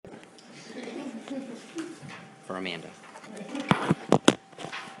for Amanda.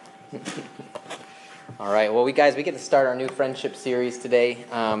 All right, well, we get to start our new friendship series today.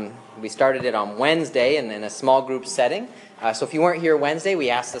 We started it on Wednesday in a small group setting. So if you weren't here Wednesday, we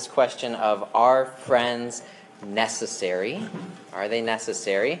asked this question of, are friends necessary? Are they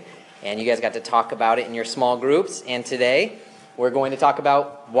necessary? And you guys got to talk about it in your small groups. And today, we're going to talk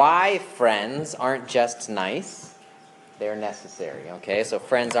about why friends aren't just nice, they're necessary. Okay, so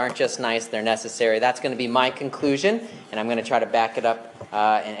friends aren't just nice, they're necessary. That's going to be my conclusion, and I'm going to try to back it up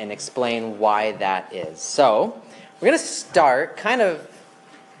and explain why that is. So, we're going to start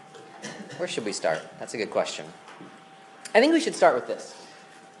where should we start? That's a good question. I think we should start with this.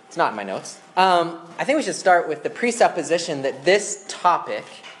 It's not in my notes. I think we should start with the presupposition that this topic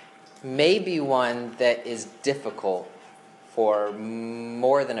may be one that is difficult for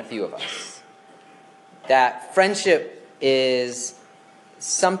more than a few of us. That friendship is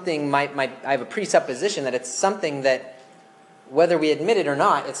something, I have a presupposition that it's something that, whether we admit it or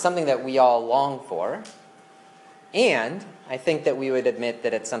not, it's something that we all long for. And I think that we would admit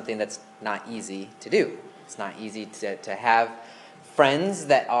that it's something that's not easy to do. It's not easy to have friends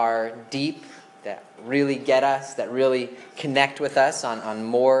that are deep, that really get us, that really connect with us on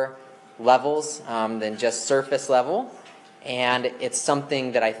more levels than just surface level. And it's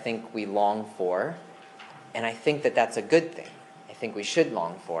something that I think we long for. And I think that that's a good thing. I think we should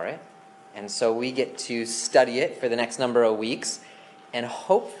long for it. And so we get to study it for the next number of weeks and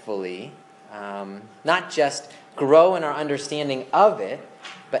hopefully not just grow in our understanding of it,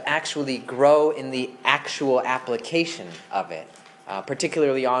 but actually grow in the actual application of it,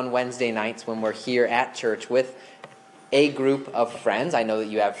 particularly on Wednesday nights when we're here at church with a group of friends. I know that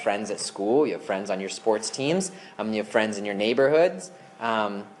you have friends at school, you have friends on your sports teams, you have friends in your neighborhoods.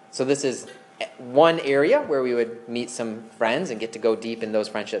 So this is one area where we would meet some friends and get to go deep in those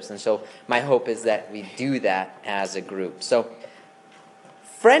friendships. And so my hope is that we do that as a group. So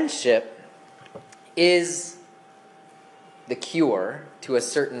friendship is the cure to a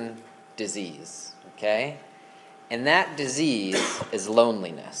certain disease, okay? And that disease is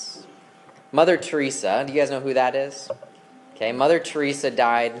loneliness. Mother Teresa, do you guys know who that is? Okay, Mother Teresa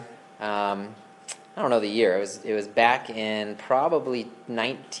died, I don't know the year. It was back in probably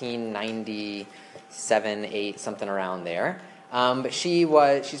 1997, 8, something around there. But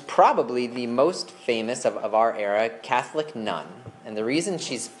she's probably the most famous of our era Catholic nun. And the reason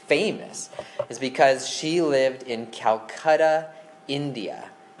she's famous is because she lived in Calcutta, India.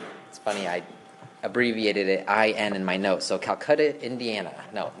 It's funny, I abbreviated it IN in my notes. So Calcutta, Indiana.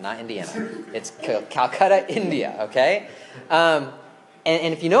 No, not Indiana. It's Calcutta, India, okay?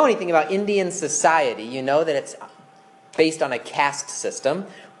 And if you know anything about Indian society, you know that it's based on a caste system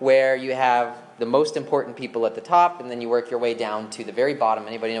where you have the most important people at the top, and then you work your way down to the very bottom.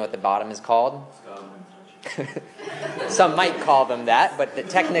 Anybody know what the bottom is called? Some might call them that, but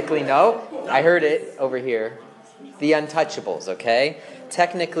technically no. I heard it over here. The untouchables, okay?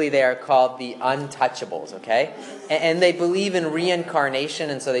 Technically they are called the untouchables, okay? And they believe in reincarnation,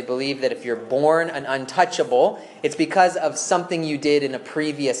 and so they believe that if you're born an untouchable, it's because of something you did in a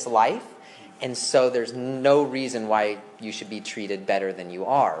previous life, and so there's no reason why you should be treated better than you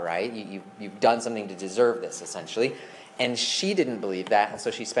are, right? You've done something to deserve this, essentially. And she didn't believe that, and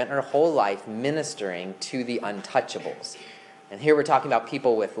so she spent her whole life ministering to the untouchables. And here we're talking about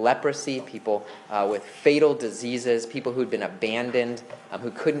people with leprosy, people with fatal diseases, people who'd been abandoned,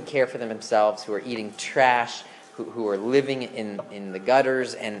 who couldn't care for themselves, who were eating trash, who were living in the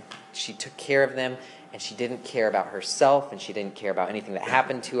gutters, and she took care of them, and she didn't care about herself, and she didn't care about anything that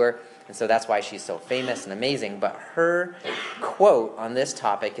happened to her, and so that's why she's so famous and amazing. But her quote on this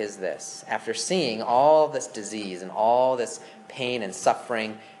topic is this. After seeing all this disease and all this pain and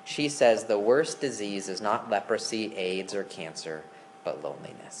suffering, she says the worst disease is not leprosy, AIDS, or cancer, but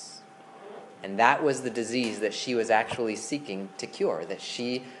loneliness. And that was the disease that she was actually seeking to cure, that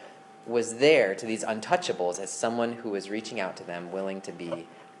she was there to these untouchables as someone who was reaching out to them, willing to be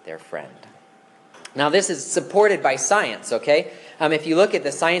their friend. Now, this is supported by science, okay? If you look at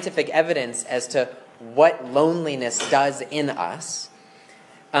the scientific evidence as to what loneliness does in us,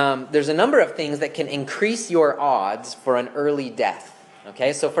 there's a number of things that can increase your odds for an early death.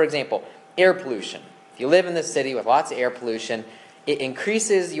 Okay, so for example, air pollution. If you live in the city with lots of air pollution, it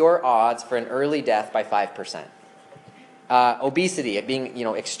increases your odds for an early death by 5%. Obesity, being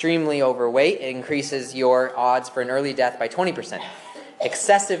extremely overweight, it increases your odds for an early death by 20%.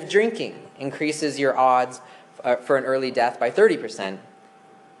 Excessive drinking increases your odds for an early death by 30%.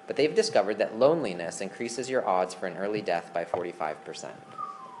 But they've discovered that loneliness increases your odds for an early death by 45%.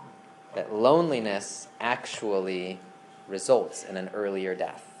 That loneliness actually results in an earlier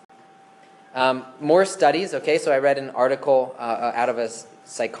death. More studies, okay? So I read an article out of a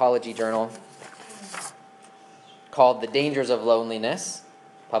psychology journal called The Dangers of Loneliness,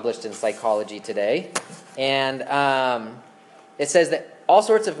 published in Psychology Today. And it says that all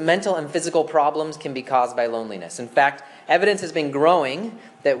sorts of mental and physical problems can be caused by loneliness. In fact, evidence has been growing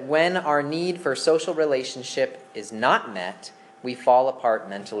that when our need for social relationship is not met, we fall apart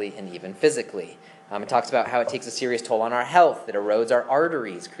mentally and even physically. It talks about how it takes a serious toll on our health, it erodes our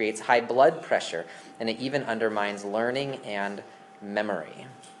arteries, creates high blood pressure, and it even undermines learning and memory.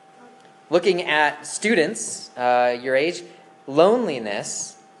 Looking at students your age,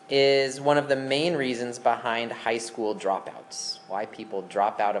 loneliness is one of the main reasons behind high school dropouts. Why people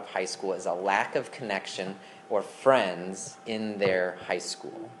drop out of high school is a lack of connection or friends in their high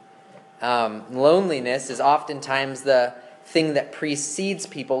school. Loneliness is oftentimes the thing that precedes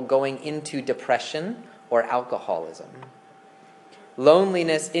people going into depression or alcoholism.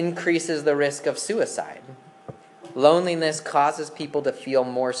 Loneliness increases the risk of suicide. Loneliness causes people to feel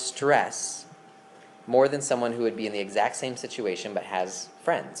more stress, more than someone who would be in the exact same situation but has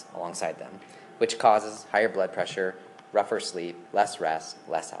friends alongside them, which causes higher blood pressure, rougher sleep, less rest,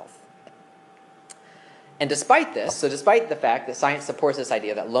 less health. And despite this, so despite the fact that science supports this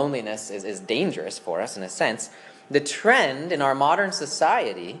idea that loneliness is dangerous for us in a sense, the trend in our modern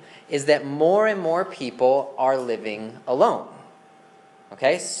society is that more and more people are living alone.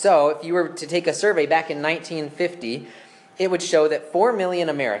 Okay, so if you were to take a survey back in 1950, it would show that 4 million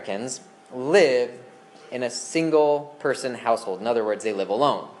Americans live in a single-person household. In other words, they live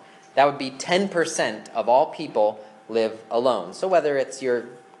alone. That would be 10% of all people live alone. So whether it's your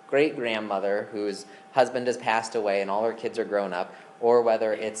great-grandmother whose husband has passed away and all her kids are grown up, or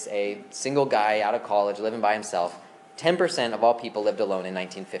whether it's a single guy out of college living by himself, 10% of all people lived alone in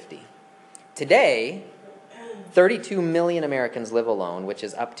 1950. Today, 32 million Americans live alone, which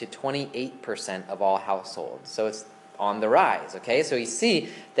is up to 28% of all households. So it's on the rise, okay? So you see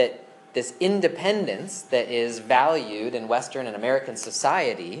that this independence that is valued in Western and American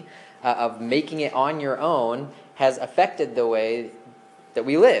society of making it on your own has affected the way that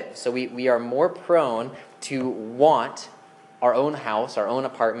we live. So we are more prone to want our own house, our own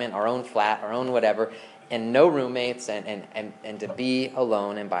apartment, our own flat, our own whatever, and no roommates, and to be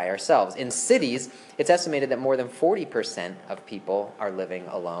alone and by ourselves. In cities, it's estimated that more than 40% of people are living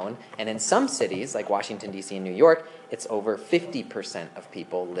alone. And in some cities, like Washington, D.C. and New York, it's over 50% of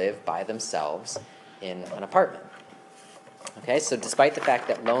people live by themselves in an apartment. Okay, so despite the fact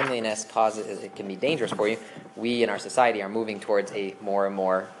that loneliness it can be dangerous for you, we in our society are moving towards a more and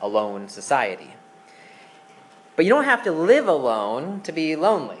more alone society. But you don't have to live alone to be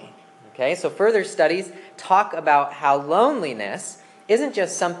lonely. Okay, so further studies talk about how loneliness isn't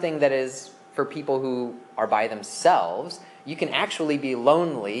just something that is for people who are by themselves. You can actually be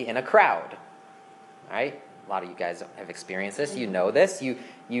lonely in a crowd. Right? A lot of you guys have experienced this. You know this. You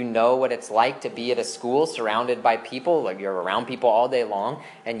know what it's like to be at a school surrounded by people, like you're around people all day long,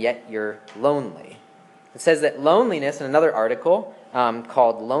 and yet you're lonely. It says that loneliness, in another article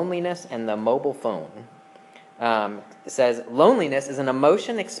called Loneliness and the Mobile Phone, it says, loneliness is an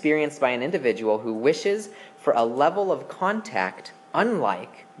emotion experienced by an individual who wishes for a level of contact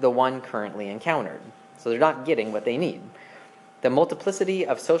unlike the one currently encountered. So they're not getting what they need. The multiplicity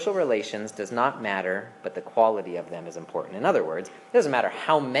of social relations does not matter, but the quality of them is important. In other words, it doesn't matter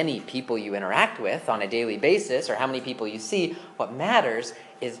how many people you interact with on a daily basis or how many people you see. What matters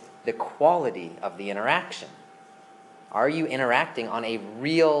is the quality of the interaction. Are you interacting on a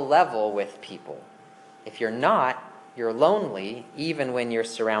real level with people? If you're not, you're lonely even when you're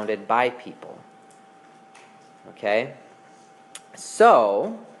surrounded by people. Okay?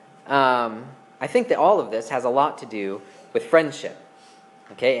 So, I think that all of this has a lot to do with friendship.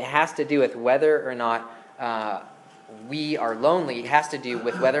 Okay? It has to do with whether or not we are lonely. It has to do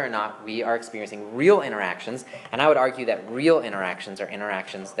with whether or not we are experiencing real interactions. And I would argue that real interactions are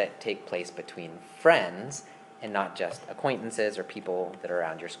interactions that take place between friends and not just acquaintances or people that are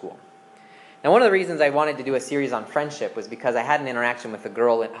around your school. Now, one of the reasons I wanted to do a series on friendship was because I had an interaction with a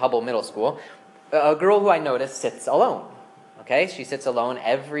girl at Hubble Middle School, a girl who I noticed sits alone. Okay? She sits alone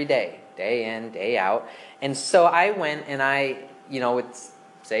every day, day in, day out. And so I went and I, would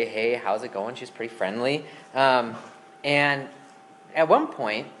say, hey, how's it going? She's pretty friendly. And at one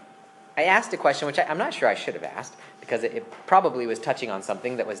point, I asked a question, which I'm not sure I should have asked, because it probably was touching on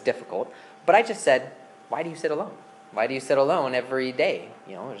something that was difficult. But I just said, why do you sit alone? Why do you sit alone every day?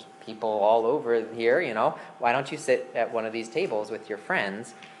 There's people all over here, Why don't you sit at one of these tables with your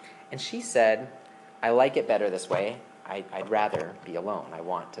friends? And she said, I like it better this way. I'd rather be alone. I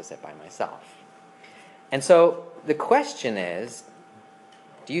want to sit by myself. And so the question is,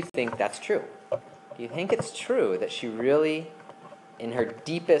 Do you think that's true? Do you think it's true that she really, in her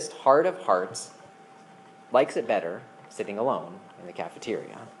deepest heart of hearts, likes it better sitting alone in the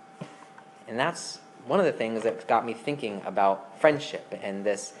cafeteria? And that's one of the things that got me thinking about friendship and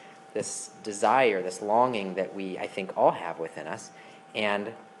this desire, this longing that we, I think, all have within us,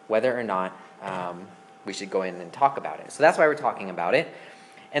 and whether or not we should go in and talk about it. So that's why we're talking about it.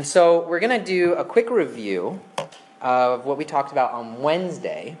 And so we're going to do a quick review of what we talked about on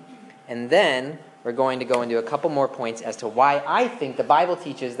Wednesday, and then we're going to go into a couple more points as to why I think the Bible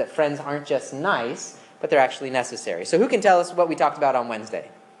teaches that friends aren't just nice, but they're actually necessary. So who can tell us what we talked about on Wednesday?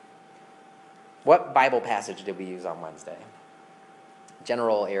 What Bible passage did we use on Wednesday?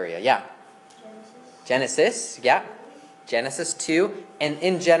 General area, yeah. Genesis, yeah. Genesis 2. And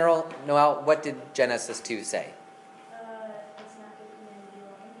in general, Noel, what did Genesis 2 say? It's not good for man to be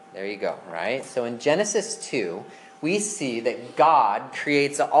alone. There you go, right? So in Genesis 2, we see that God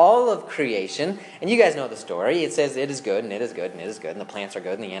creates all of creation. And you guys know the story. It says it is good, and it is good, and it is good. And the plants are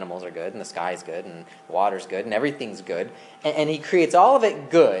good, and the animals are good, and the sky is good, and the water's good, and everything's good. And he creates all of it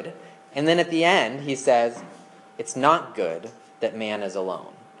good. And then at the end, he says, it's not good that man is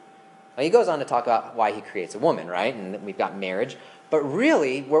alone. Now, he goes on to talk about why he creates a woman, right? And we've got marriage. But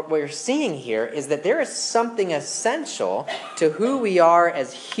really, what we're seeing here is that there is something essential to who we are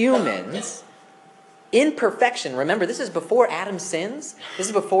as humans in perfection. Remember, this is before Adam sins. This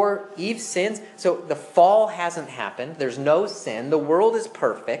is before Eve sins. So the fall hasn't happened. There's no sin. The world is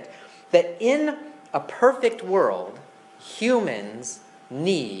perfect. That in a perfect world, humans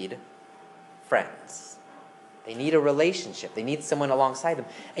need friends. They need a relationship. They need someone alongside them.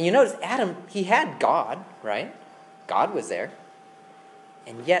 And you notice Adam, he had God, right? God was there.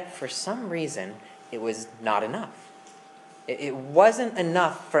 And yet, for some reason, it was not enough. It wasn't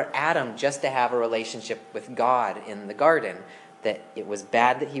enough for Adam just to have a relationship with God in the garden. That it was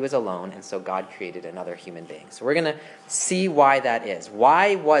bad that he was alone, and so God created another human being. So we're going to see why that is.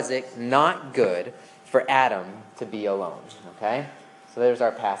 Why was it not good for Adam to be alone? Okay? So there's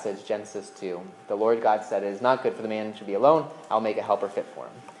our passage, Genesis 2. The Lord God said, it is not good for the man to be alone. I'll make a helper fit for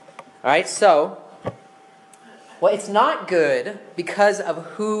him. All right, so, well, it's not good because of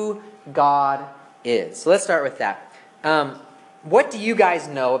who God is. So let's start with that. What do you guys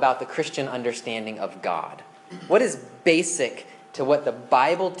know about the Christian understanding of God? What is basic to what the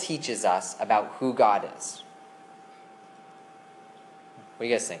Bible teaches us about who God is? What do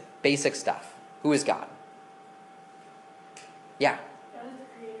you guys think? Basic stuff. Who is God? Yeah.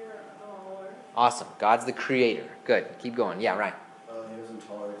 Awesome. God's the creator. Good. Keep going. Yeah, right. He doesn't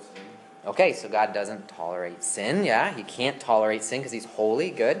tolerate sin. Okay, so God doesn't tolerate sin. Yeah, he can't tolerate sin because he's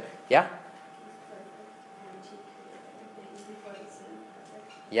holy. Good. Yeah.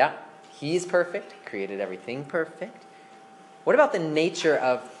 Yeah. He's perfect. Created everything perfect. What about the nature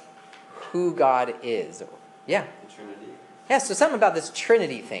of who God is? Yeah. The Trinity. Yeah, so something about this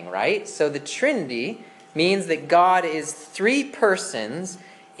Trinity thing, right? So the Trinity means that God is three persons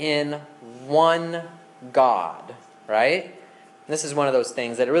in one God, right? This is one of those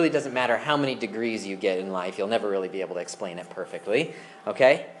things that it really doesn't matter how many degrees you get in life. You'll never really be able to explain it perfectly,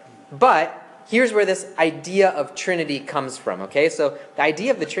 okay? But here's where this idea of Trinity comes from, okay? So the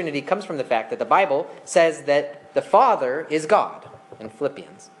idea of the Trinity comes from the fact that the Bible says that the Father is God in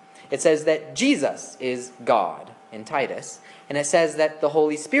Philippians. It says that Jesus is God in Titus. And it says that the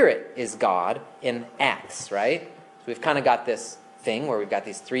Holy Spirit is God in Acts, right? So we've kind of got this thing where we've got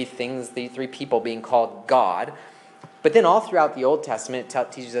these three things, these three people being called God. But then all throughout the Old Testament,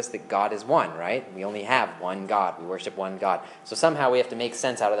 it teaches us that God is one, right? We only have one God. We worship one God. So somehow we have to make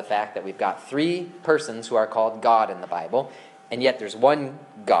sense out of the fact that we've got three persons who are called God in the Bible, and yet there's one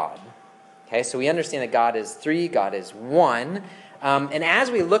God. Okay, so we understand that God is three, God is one. And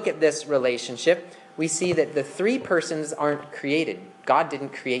as we look at this relationship, we see that the three persons aren't created. God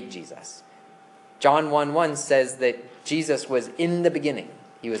didn't create Jesus. John 1:1 says that Jesus was in the beginning.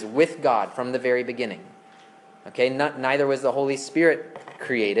 He was with God from the very beginning. Okay, neither was the Holy Spirit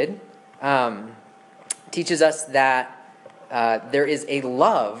created. Teaches us that there is a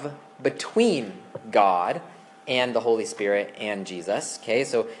love between God and the Holy Spirit and Jesus. Okay,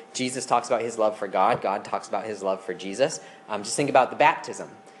 so Jesus talks about his love for God. God talks about his love for Jesus. Just think about the baptism.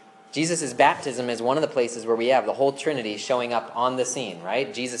 Jesus' baptism is one of the places where we have the whole Trinity showing up on the scene,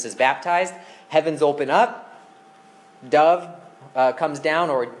 right? Jesus is baptized, heavens open up, dove comes down,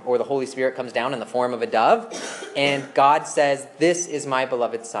 or the Holy Spirit comes down in the form of a dove, and God says, "This is my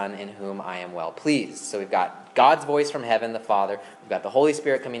beloved Son in whom I am well pleased." So we've got God's voice from heaven, the Father. We've got the Holy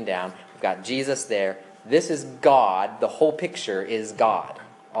Spirit coming down. We've got Jesus there. This is God. The whole picture is God.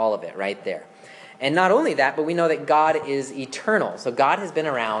 All of it right there. And not only that, but we know that God is eternal. So God has been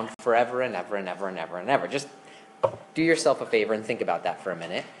around forever and ever and ever and ever and ever. Just do yourself a favor and think about that for a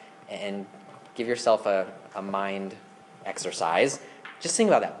minute and give yourself a mind exercise. Just think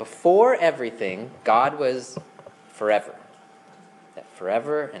about that. Before everything, God was forever. That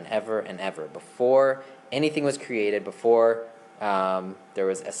forever and ever and ever. Before anything was created, before there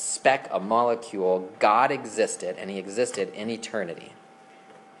was a speck, a molecule, God existed, and he existed in eternity.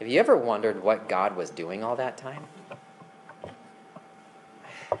 Have you ever wondered what God was doing all that time?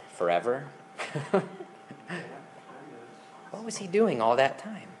 Forever? What was he doing all that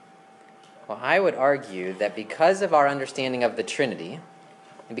time? Well, I would argue that because of our understanding of the Trinity,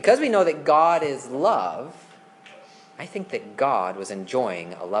 and because we know that God is love, I think that God was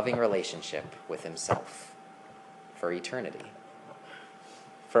enjoying a loving relationship with himself for eternity.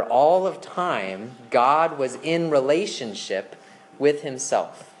 For all of time, God was in relationship with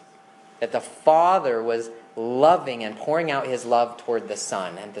himself. That the Father was loving and pouring out his love toward the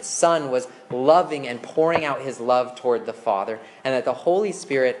Son, and the Son was loving and pouring out his love toward the Father, and that the Holy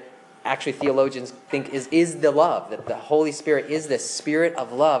Spirit, actually theologians think is the love, that the Holy Spirit is the spirit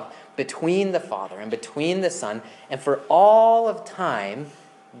of love between the Father and between the Son, and for all of time,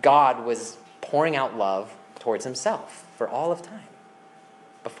 God was pouring out love towards himself, for all of time,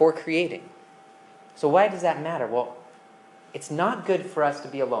 before creating. So why does that matter? Well, it's not good for us to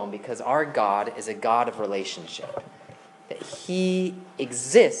be alone because our God is a God of relationship. That he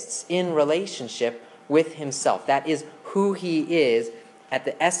exists in relationship with himself. That is who he is, at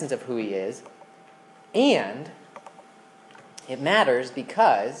the essence of who he is. And it matters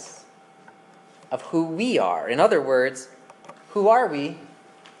because of who we are. In other words, who are we? It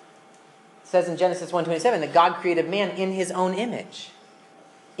says in Genesis 1:27 that God created man in his own image.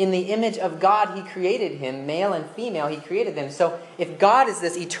 In the image of God, he created him, male and female, he created them. So if God is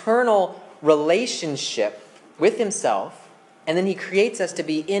this eternal relationship with himself, and then he creates us to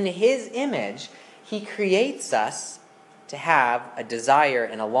be in his image, he creates us to have a desire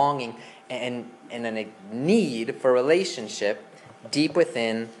and a longing and a need for relationship deep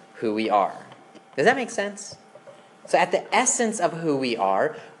within who we are. Does that make sense? So at the essence of who we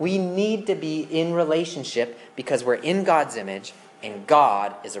are, we need to be in relationship because we're in God's image. And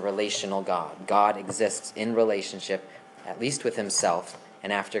God is a relational God. God exists in relationship, at least with himself,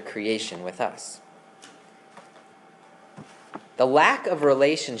 and after creation with us. The lack of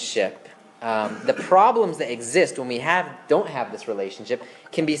relationship, the problems that exist when we don't have this relationship,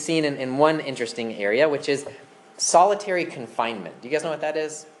 can be seen in one interesting area, which is solitary confinement. Do you guys know what that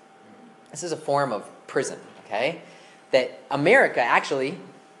is? This is a form of prison, okay? That America, actually,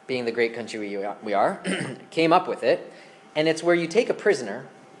 being the great country we are, came up with it. And it's where you take a prisoner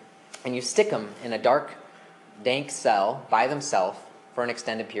and you stick them in a dark, dank cell by themselves for an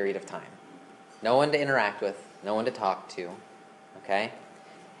extended period of time. No one to interact with, no one to talk to, okay?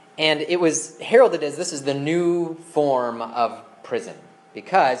 And it was heralded as this is the new form of prison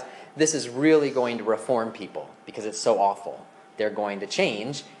because this is really going to reform people because it's so awful. They're going to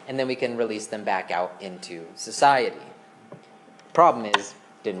change, and then we can release them back out into society. Problem is,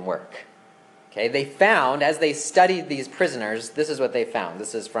 didn't work. Okay, they found, as they studied these prisoners, this is what they found.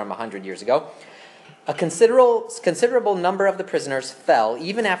 This is from 100 years ago. A considerable number of the prisoners fell,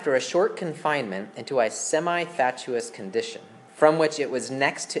 even after a short confinement, into a semi-fatuous condition, from which it was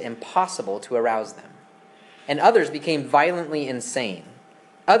next to impossible to arouse them. And others became violently insane.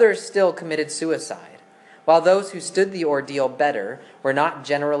 Others still committed suicide, while those who stood the ordeal better were not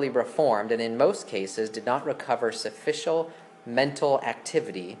generally reformed, and in most cases did not recover sufficient mental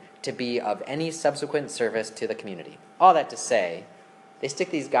activity to be of any subsequent service to the community. All that to say, they stick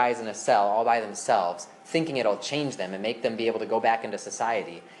these guys in a cell all by themselves, thinking it'll change them and make them be able to go back into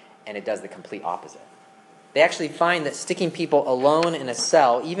society, and it does the complete opposite. They actually find that sticking people alone in a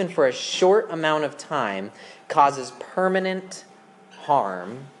cell, even for a short amount of time, causes permanent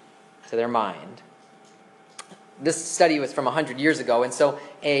harm to their mind. This study was from 100 years ago, and so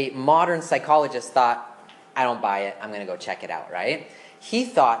a modern psychologist thought, I don't buy it, I'm going to go check it out, right? He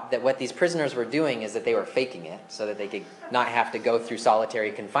thought that what these prisoners were doing is that they were faking it so that they could not have to go through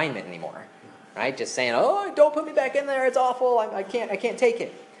solitary confinement anymore, right? Just saying, oh, don't put me back in there, it's awful, I can't take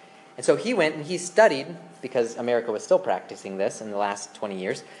it. And so he went and he studied, because America was still practicing this in the last 20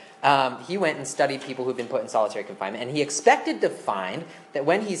 years, he went and studied people who've been put in solitary confinement, and he expected to find that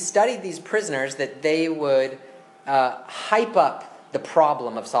when he studied these prisoners that they would hype up the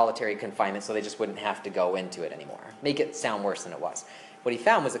problem of solitary confinement so they just wouldn't have to go into it anymore, make it sound worse than it was. What he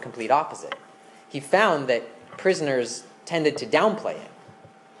found was the complete opposite. He found that prisoners tended to downplay it.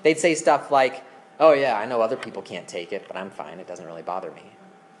 They'd say stuff like, oh yeah, I know other people can't take it, but I'm fine, it doesn't really bother me.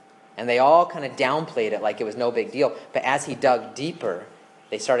 And they all kind of downplayed it like it was no big deal. But as he dug deeper,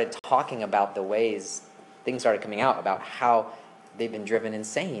 they started talking about the ways things started coming out about how they've been driven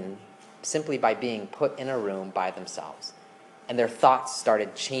insane simply by being put in a room by themselves. And their thoughts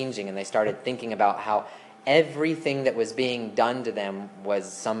started changing, and they started thinking about how everything that was being done to them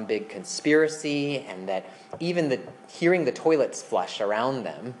was some big conspiracy, and that even hearing the toilets flush around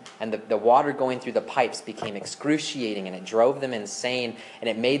them and the water going through the pipes became excruciating, and it drove them insane, and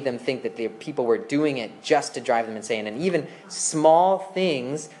it made them think that the people were doing it just to drive them insane. And even small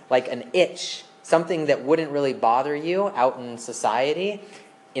things like an itch, something that wouldn't really bother you out in society,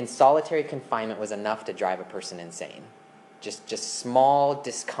 in solitary confinement was enough to drive a person insane. Just small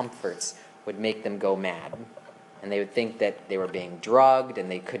discomforts would make them go mad. And they would think that they were being drugged and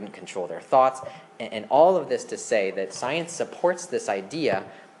they couldn't control their thoughts. And all of this to say that science supports this idea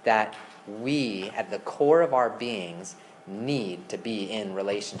that we, at the core of our beings, need to be in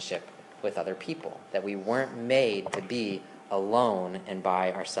relationship with other people. That we weren't made to be alone and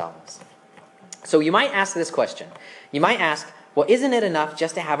by ourselves. So you might ask this question. You might ask, well, isn't it enough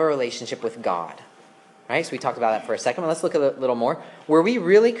just to have a relationship with God? Right? So we talked about that for a second. But let's look a little more. Were we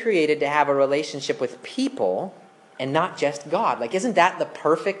really created to have a relationship with people and not just God? Like, isn't that the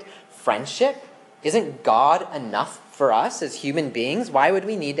perfect friendship? Isn't God enough for us as human beings? Why would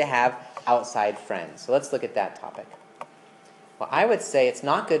we need to have outside friends? So let's look at that topic. Well, I would say it's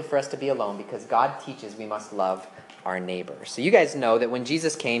not good for us to be alone because God teaches we must love our neighbor. So you guys know that when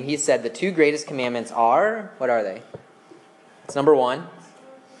Jesus came, he said the two greatest commandments are, what are they? It's number 1.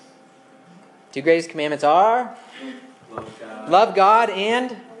 Two greatest commandments are love God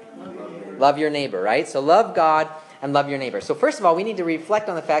and love your neighbor, right? So love God and love your neighbor. So first of all, we need to reflect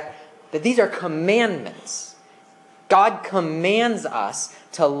on the fact that these are commandments. God commands us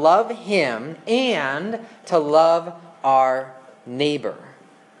to love him and to love our neighbor.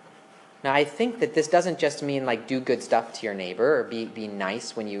 Now, I think that this doesn't just mean like do good stuff to your neighbor or be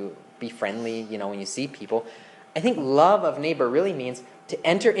nice when you be friendly, when you see people. I think love of neighbor really means to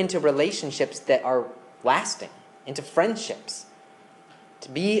enter into relationships that are lasting, into friendships,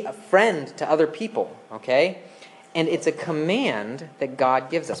 to be a friend to other people, okay? And it's a command that God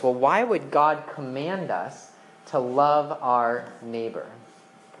gives us. Well, why would God command us to love our neighbor?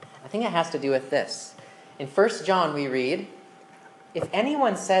 I think it has to do with this. In 1 John we read, if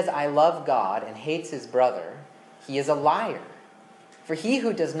anyone says, I love God and hates his brother, he is a liar. For he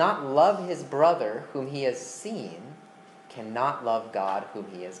who does not love his brother whom he has seen cannot love God whom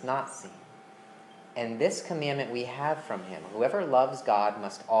he has not seen. And this commandment we have from him, whoever loves God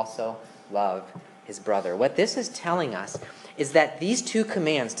must also love his brother. What this is telling us is that these two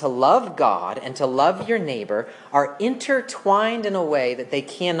commands, to love God and to love your neighbor, are intertwined in a way that they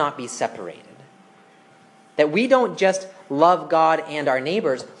cannot be separated. That we don't just love God and our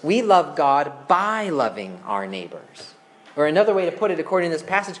neighbors, we love God by loving our neighbors. Or another way to put it, according to this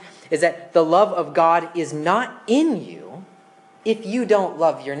passage, is that the love of God is not in you if you don't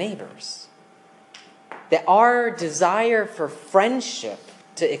love your neighbors. That our desire for friendship,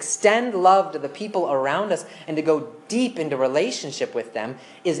 to extend love to the people around us and to go deep into relationship with them,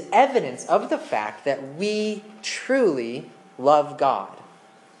 is evidence of the fact that we truly love God.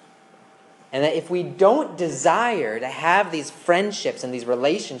 And that if we don't desire to have these friendships and these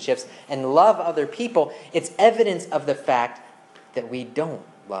relationships and love other people, it's evidence of the fact that we don't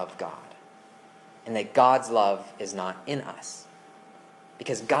love God. And that God's love is not in us.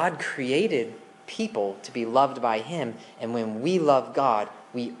 Because God created people to be loved by him. And when we love God,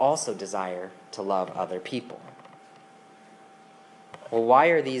 we also desire to love other people. Well, why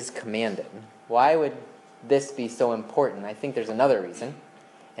are these commanded? Why would this be so important? I think there's another reason.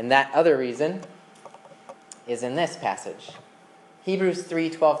 And that other reason is in this passage. Hebrews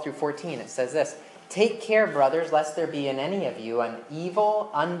 3:12 through 14. It says this, take care, brothers, lest there be in any of you an evil,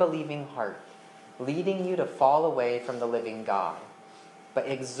 unbelieving heart, leading you to fall away from the living God. But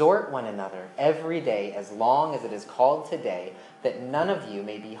exhort one another every day as long as it is called today, that none of you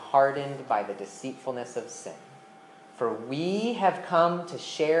may be hardened by the deceitfulness of sin. For we have come to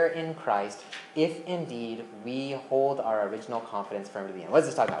share in Christ, if indeed we hold our original confidence firm to the end. What does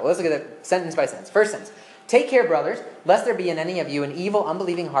this talk about? Well, let's look at it sentence by sentence. First sentence. Take care, brothers, lest there be in any of you an evil,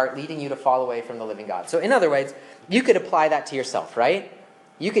 unbelieving heart leading you to fall away from the living God. So in other words, you could apply that to yourself, right?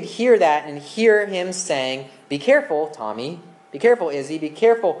 You could hear that and hear him saying, be careful, Tommy. Be careful, Izzy. Be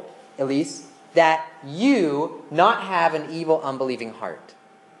careful, Elise, that you not have an evil, unbelieving heart.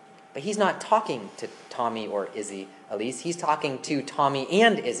 But he's not talking to Tommy or Izzy, Elise. He's talking to Tommy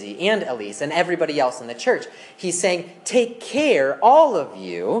and Izzy and Elise and everybody else in the church. He's saying, take care, all of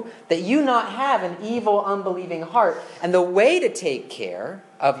you, that you not have an evil, unbelieving heart. And the way to take care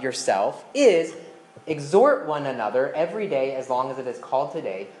of yourself is exhort one another every day, as long as it is called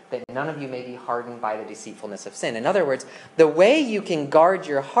today, that none of you may be hardened by the deceitfulness of sin. In other words, the way you can guard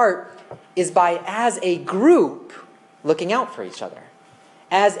your heart is by, as a group, looking out for each other.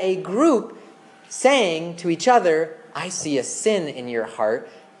 As a group, saying to each other, I see a sin in your heart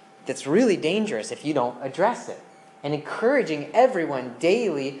that's really dangerous if you don't address it. And encouraging everyone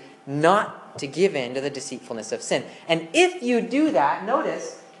daily not to give in to the deceitfulness of sin. And if you do that,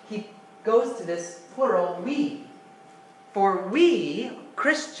 notice he goes to this plural, we. For we,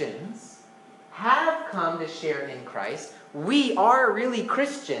 Christians, have come to share in Christ. We are really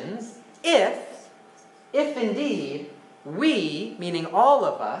Christians if indeed we, meaning all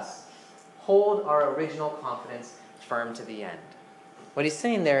of us, hold our original confidence firm to the end. What he's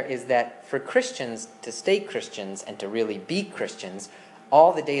saying there is that for Christians to stay Christians and to really be Christians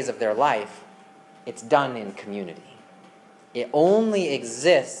all the days of their life, it's done in community. It only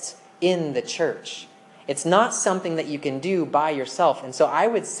exists in the church. It's not something that you can do by yourself. And so I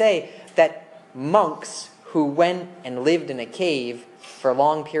would say that monks who went and lived in a cave for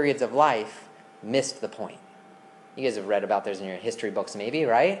long periods of life missed the point. You guys have read about this in your history books maybe,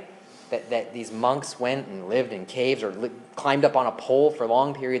 right? That these monks went and lived in caves or climbed up on a pole for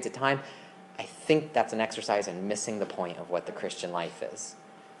long periods of time. I think that's an exercise in missing the point of what the Christian life is.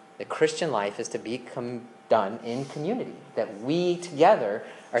 The Christian life is to be done in community, that we together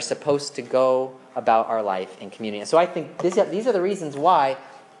are supposed to go about our life in community. And so I think these are the reasons why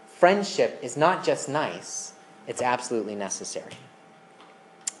friendship is not just nice, it's absolutely necessary.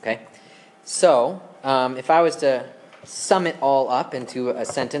 Okay? So, if I was to sum it all up into a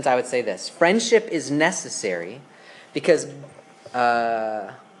sentence, I would say this. Friendship is necessary because...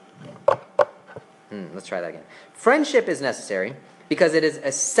 let's try that again. Friendship is necessary because it is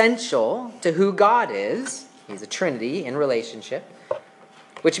essential to who God is. He's a Trinity in relationship.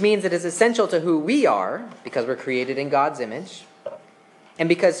 Which means it is essential to who we are because we're created in God's image. And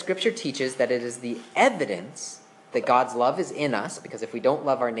because Scripture teaches that it is the evidence that God's love is in us, because if we don't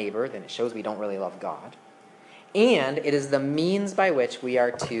love our neighbor, then it shows we don't really love God. And it is the means by which we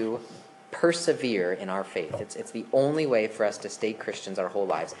are to persevere in our faith. It's the only way for us to stay Christians our whole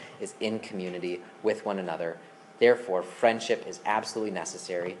lives is in community with one another. Therefore, friendship is absolutely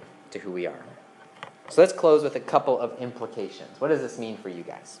necessary to who we are. So let's close with a couple of implications. What does this mean for you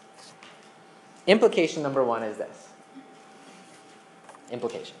guys? Implication number one is this.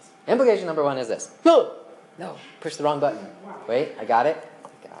 Implication number one is this. No, push the wrong button. Wait, I got it.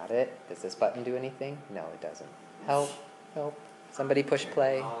 Got it. Does this button do anything? No, it doesn't. Help. Somebody push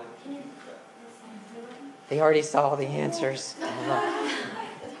play. They already saw all the answers.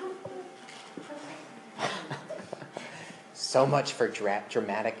 So much for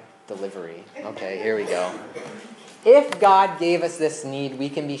dramatic delivery. Okay, here we go. If God gave us this need, we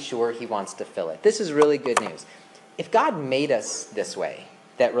can be sure He wants to fill it. This is really good news. If God made us this way,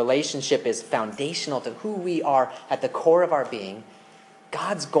 that relationship is foundational to who we are at the core of our being,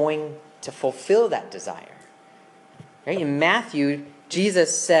 God's going to fulfill that desire. Right? In Matthew,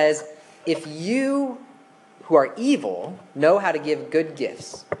 Jesus says, if you who are evil know how to give good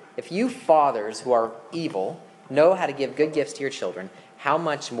gifts, if you fathers who are evil know how to give good gifts to your children, how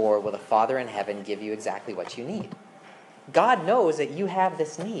much more will the Father in heaven give you exactly what you need? God knows that you have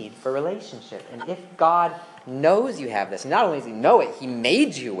this need for relationship. And if God knows you have this, not only does He know it, He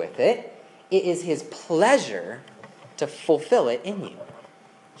made you with it, it is His pleasure to fulfill it in you.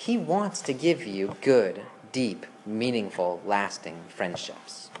 He wants to give you good, deep, meaningful, lasting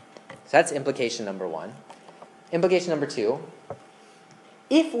friendships. So that's implication number one. Implication number two,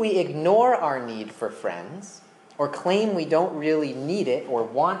 if we ignore our need for friends or claim we don't really need it or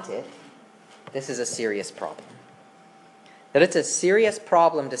want it, this is a serious problem. That it's a serious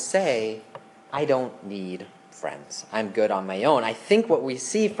problem to say, I don't need friends. I'm good on my own. I think what we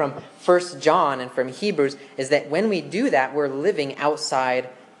see from 1 John and from Hebrews is that when we do that, we're living outside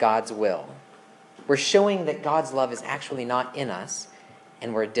God's will. We're showing that God's love is actually not in us,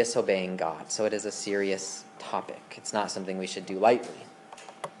 and we're disobeying God. So it is a serious topic. It's not something we should do lightly.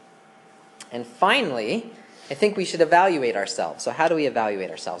 And finally, I think we should evaluate ourselves. So how do we evaluate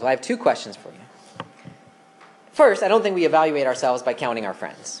ourselves? Well, I have two questions for you. First, I don't think we evaluate ourselves by counting our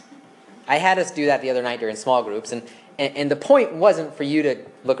friends. I had us do that the other night during small groups, and the point wasn't for you to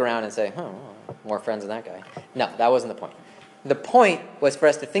look around and say, more friends than that guy. No, that wasn't the point. The point was for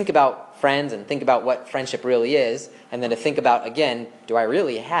us to think about friends and think about what friendship really is, and then to think about, again, do I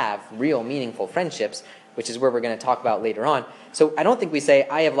really have real meaningful friendships, which is where we're going to talk about later on. So I don't think we say,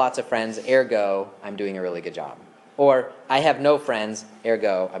 I have lots of friends, ergo, I'm doing a really good job. Or, I have no friends,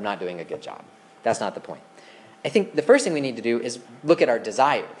 ergo, I'm not doing a good job. That's not the point. I think the first thing we need to do is look at our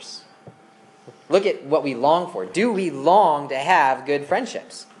desires. Look at what we long for. Do we long to have good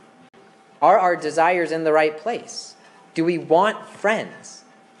friendships? Are our desires in the right place? Do we want friends?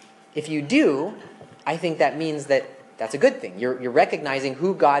 If you do, I think that means that that's a good thing. You're recognizing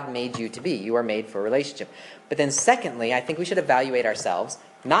who God made you to be. You are made for a relationship. But then secondly, I think we should evaluate ourselves,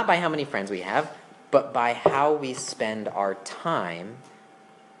 not by how many friends we have, but by how we spend our time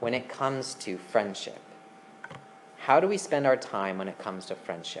when it comes to friendship. How do we spend our time when it comes to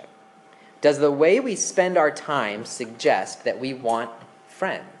friendship? Does the way we spend our time suggest that we want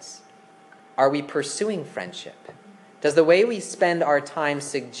friends? Are we pursuing friendship? Does the way we spend our time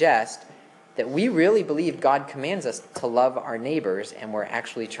suggest that we really believe God commands us to love our neighbors and we're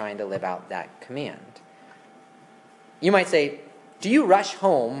actually trying to live out that command? You might say, do you rush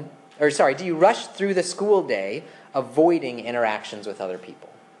through the school day avoiding interactions with other people?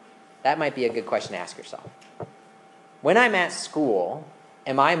 That might be a good question to ask yourself. When I'm at school,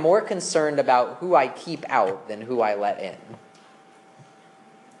 am I more concerned about who I keep out than who I let in?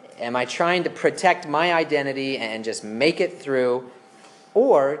 Am I trying to protect my identity and just make it through?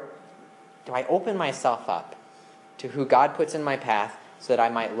 Or do I open myself up to who God puts in my path so that I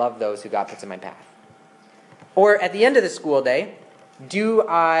might love those who God puts in my path? Or at the end of the school day, do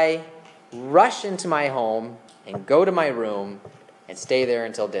I rush into my home and go to my room and stay there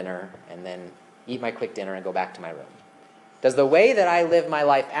until dinner and then eat my quick dinner and go back to my room? Does the way that I live my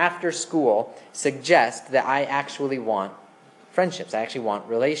life after school suggest that I actually want friendships? I actually want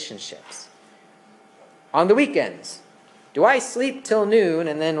relationships. On the weekends, do I sleep till noon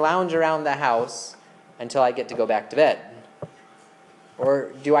and then lounge around the house until I get to go back to bed?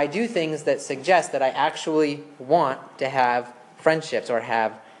 Or do I do things that suggest that I actually want to have friendships or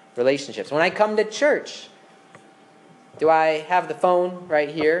have relationships? When I come to church, do I have the phone right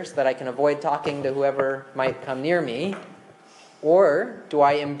here so that I can avoid talking to whoever might come near me? Or do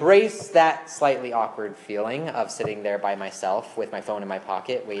I embrace that slightly awkward feeling of sitting there by myself with my phone in my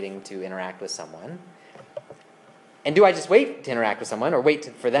pocket waiting to interact with someone? And do I just wait to interact with someone or wait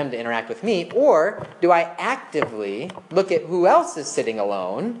for them to interact with me? Or do I actively look at who else is sitting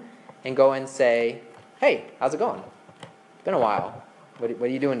alone and go and say, hey, how's it going? It's been a while. What are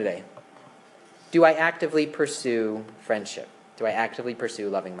you doing today? Do I actively pursue friendship? Do I actively pursue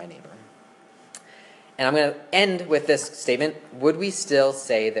loving my neighbor? And I'm going to end with this statement. Would we still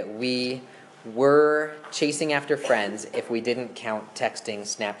say that we were chasing after friends if we didn't count texting,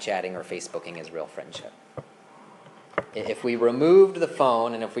 Snapchatting, or Facebooking as real friendship? If we removed the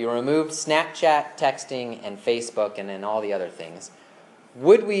phone and if we removed Snapchat, texting, and Facebook and then all the other things,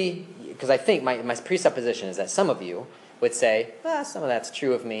 would we, because I think my presupposition is that some of you would say, some of that's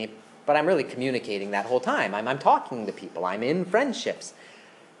true of me, but I'm really communicating that whole time. I'm talking to people. I'm in friendships.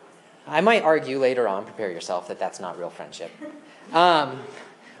 I might argue later on, prepare yourself, that that's not real friendship.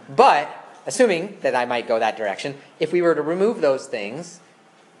 But assuming that I might go that direction, if we were to remove those things,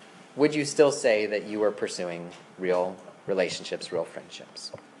 would you still say that you were pursuing real relationships, real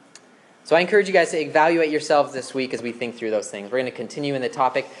friendships? So I encourage you guys to evaluate yourselves this week as we think through those things. We're going to continue in the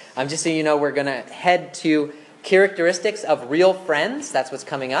topic. Just so you know, we're going to head to characteristics of real friends. That's what's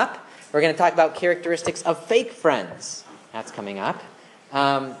coming up. We're going to talk about characteristics of fake friends. That's coming up.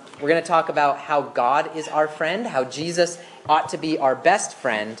 We're going to talk about how God is our friend, how Jesus ought to be our best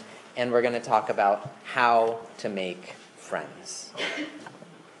friend, and we're going to talk about how to make friends.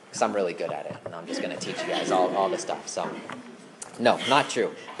 Because I'm really good at it, and I'm just going to teach you guys all the stuff. So, no, not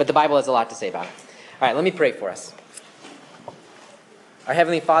true. But the Bible has a lot to say about it. All right, let me pray for us. Our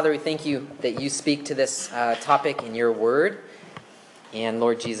Heavenly Father, we thank you that you speak to this topic in your word. And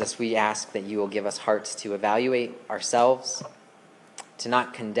Lord Jesus, we ask that you will give us hearts to evaluate ourselves, to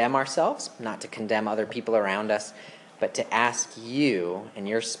not condemn ourselves, not to condemn other people around us, but to ask you and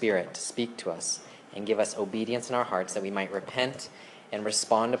your Spirit to speak to us and give us obedience in our hearts that we might repent and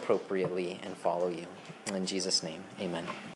respond appropriately and follow you. In Jesus' name, amen.